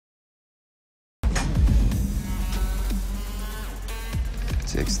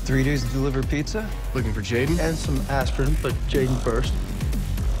Takes 3 days to deliver pizza? Looking for Jaden? And some aspirin, but Jaden first.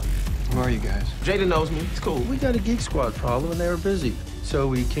 Who are you guys? Jaden knows me. It's cool. We got a Geek Squad problem, and they were busy. So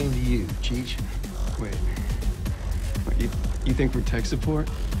we came to you, Cheech. Wait. You think we're tech support?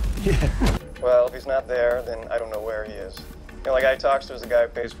 Yeah. Well, if he's not there, then I don't know where he is. The only guy he talks to is the guy who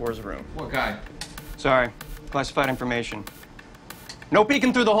pays for his room. What guy? Sorry. Classified information. No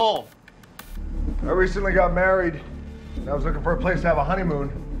peeking through the hole! I recently got married. I was looking for a place to have a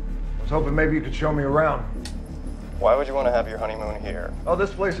honeymoon. I was hoping maybe you could show me around. Why would you want to have your honeymoon here? Oh,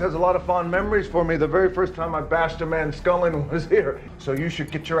 this place has a lot of fond memories for me. The very first time I bashed a man sculling was here. So you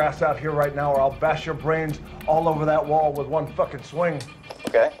should get your ass out here right now, or I'll bash your brains all over that wall with one fucking swing.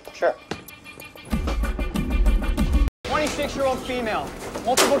 Okay, sure. 26-year-old female.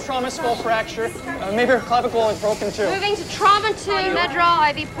 Multiple trauma, skull fracture. Maybe her clavicle is broken too. Moving to trauma 2,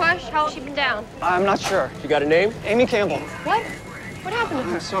 Medral, IV push. How has she been down? I'm not sure. You got a name? Amy Campbell. What? What happened to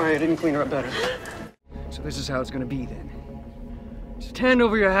her? Sorry, I didn't clean her up better. So this is how it's gonna be then. Just hand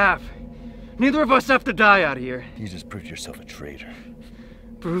over your half. Neither of us have to die out here. You just proved yourself a traitor.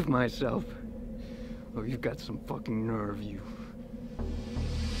 Prove myself. Oh, you've got some fucking nerve, you.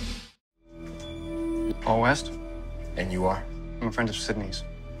 All West? And you are? I'm a friend of Sydney's.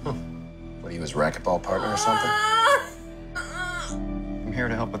 What, are you his racquetball partner or something? I'm here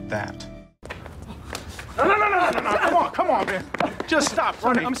to help with that. No. Come on, man. Just stop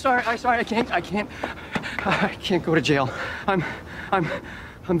running. I'm sorry, I can't go to jail. I'm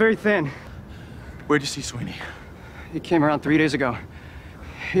very thin. Where'd you see Sweeney? He came around 3 days ago.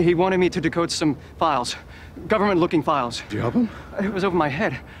 He wanted me to decode some files. Government-looking files. Did you help him? It was over my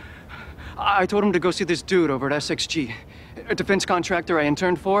head. I told him to go see this dude over at SXG, a defense contractor I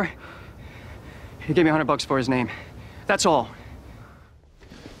interned for. He gave me $100 for his name. That's all.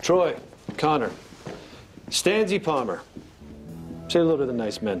 Troy, Connor, Stanzy Palmer. Say hello to the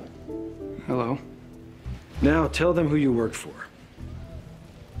nice men. Hello. Now tell them who you work for.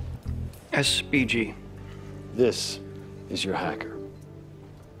 SBG. This is your hacker.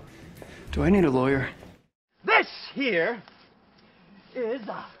 Do I need a lawyer? This here is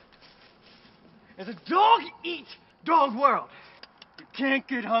a dog-eat-dog world. You can't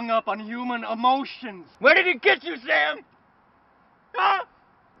get hung up on human emotions. Where did it get you, Sam? Huh?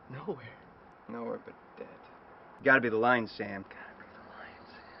 Nowhere. Nowhere but dead. Gotta be the lion, Sam.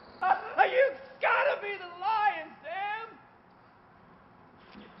 You gotta be the lion, Sam!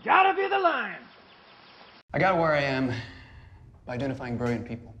 You gotta be the lion! I got where I am by identifying brilliant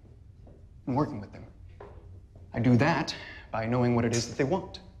people and working with them. I do that by knowing what it is that they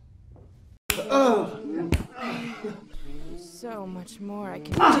want. So much more I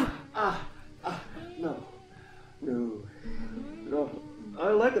can do. No. I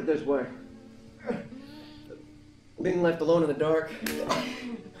like it this way. Being left alone in the dark.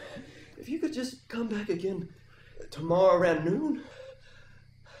 If you could just come back again tomorrow around noon,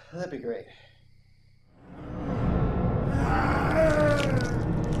 that'd be great.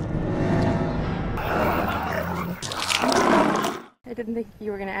 I didn't think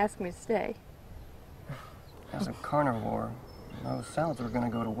you were going to ask me to stay. As a carnivore, those salads were gonna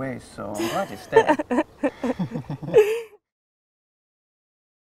go to waste, so I'm glad you stayed.